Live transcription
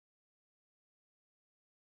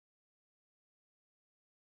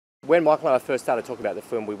when Michael and I first started talking about the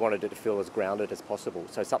film, we wanted it to feel as grounded as possible.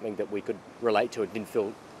 So something that we could relate to and didn't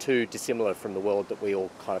feel too dissimilar from the world that we all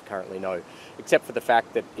kind of currently know, except for the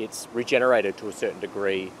fact that it's regenerated to a certain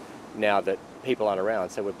degree now that people aren't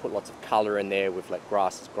around. So we've put lots of colour in there, we've let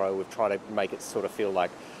grasses grow, we've tried to make it sort of feel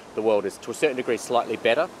like the world is, to a certain degree, slightly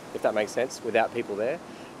better, if that makes sense, without people there.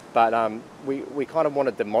 But we kind of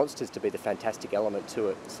wanted the monsters to be the fantastic element to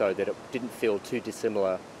it, so that it didn't feel too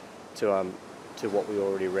dissimilar to what we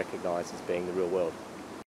already recognise as being the real world.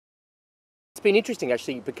 It's been interesting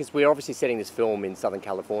actually, because we're obviously setting this film in Southern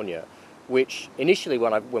California, which initially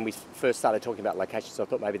when we first started talking about locations, I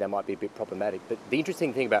thought maybe that might be a bit problematic. But the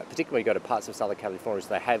interesting thing about, particularly when you go to parts of Southern California, is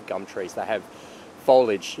they have gum trees, they have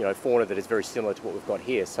foliage, fauna that is very similar to what we've got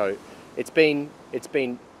here. So it's been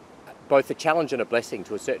both a challenge and a blessing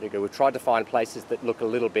to a certain degree. We've tried to find places that look a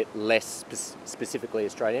little bit less specifically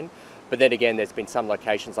Australian, but then again, there's been some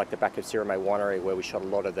locations like the back of Sirame Winery where we shot a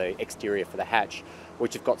lot of the exterior for the hatch,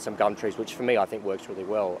 which have got some gum trees, which for me I think works really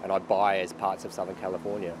well, and I buy as parts of Southern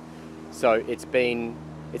California. So it's been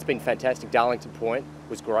fantastic. Darlington Point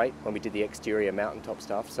was great when we did the exterior mountaintop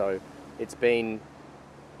stuff. So it's been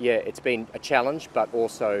a challenge, but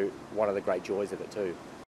also one of the great joys of it too.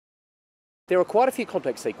 There are quite a few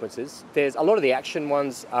complex sequences. There's a lot of the action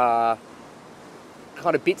ones are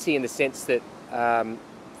kind of bitsy in the sense that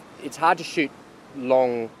it's hard to shoot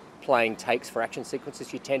long playing takes for action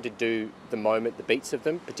sequences. You tend to do the moment, the beats of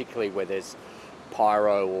them, particularly where there's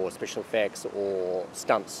pyro or special effects or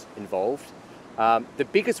stunts involved. The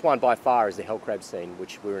biggest one by far is the hell crab scene,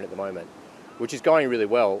 which we're in at the moment, which is going really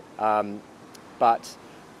well. But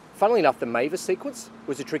funnily enough, the Mavis sequence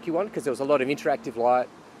was a tricky one because there was a lot of interactive light.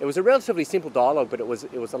 It was a relatively simple dialogue, but it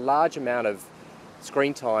was a large amount of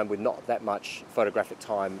screen time with not that much photographic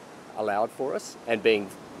time allowed for us, and being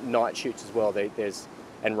night shoots as well.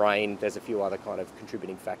 And rain. There's a few other kind of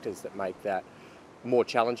contributing factors that make that more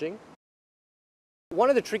challenging. One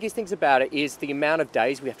of the trickiest things about it is the amount of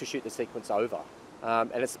days we have to shoot the sequence over,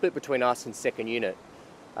 and it's split between us and second unit.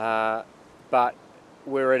 But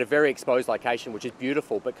we're at a very exposed location, which is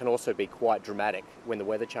beautiful, but can also be quite dramatic when the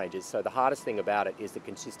weather changes. So the hardest thing about it is the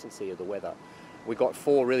consistency of the weather. We got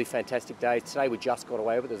 4 really fantastic days. Today we just got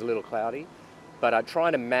away with it. It was a little cloudy, but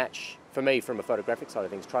trying to match, for me, from a photographic side of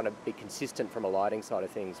things, trying to be consistent from a lighting side of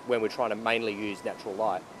things, when we're trying to mainly use natural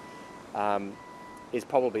light, is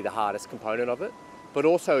probably the hardest component of it. But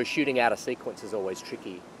also shooting out a sequence is always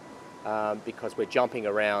tricky, because we're jumping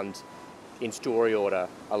around in story order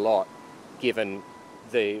a lot. Given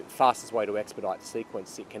the fastest way to expedite the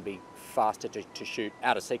sequence, it can be faster to shoot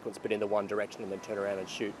out of sequence but in the one direction and then turn around and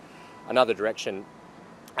shoot another direction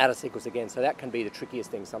out of sequence again. So that can be the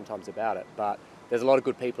trickiest thing sometimes about it. But there's a lot of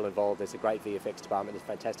good people involved. There's a great VFX department. There's a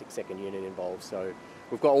fantastic second unit involved. So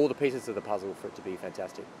we've got all the pieces of the puzzle for it to be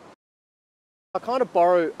fantastic. I kind of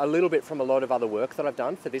borrow a little bit from a lot of other work that I've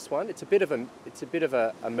done for this one. It's a bit of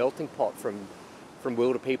a melting pot from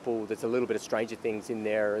Wilder People. There's a little bit of Stranger Things in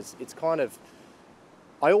there. It's kind of,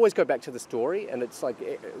 I always go back to the story, and it's like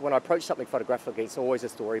when I approach something photographically, it's always a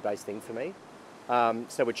story-based thing for me.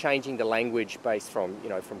 So we're changing the language based from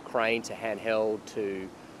crane to handheld to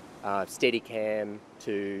Steadicam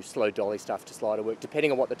to slow dolly stuff to slider work,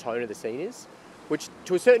 depending on what the tone of the scene is, which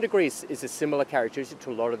to a certain degree is a similar characteristic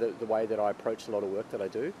to a lot of the way that I approach a lot of work that I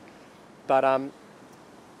do. But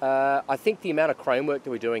I think the amount of crane work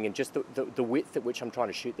that we're doing and just the width at which I'm trying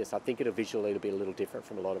to shoot this, I think it'll be a little different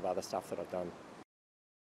from a lot of other stuff that I've done.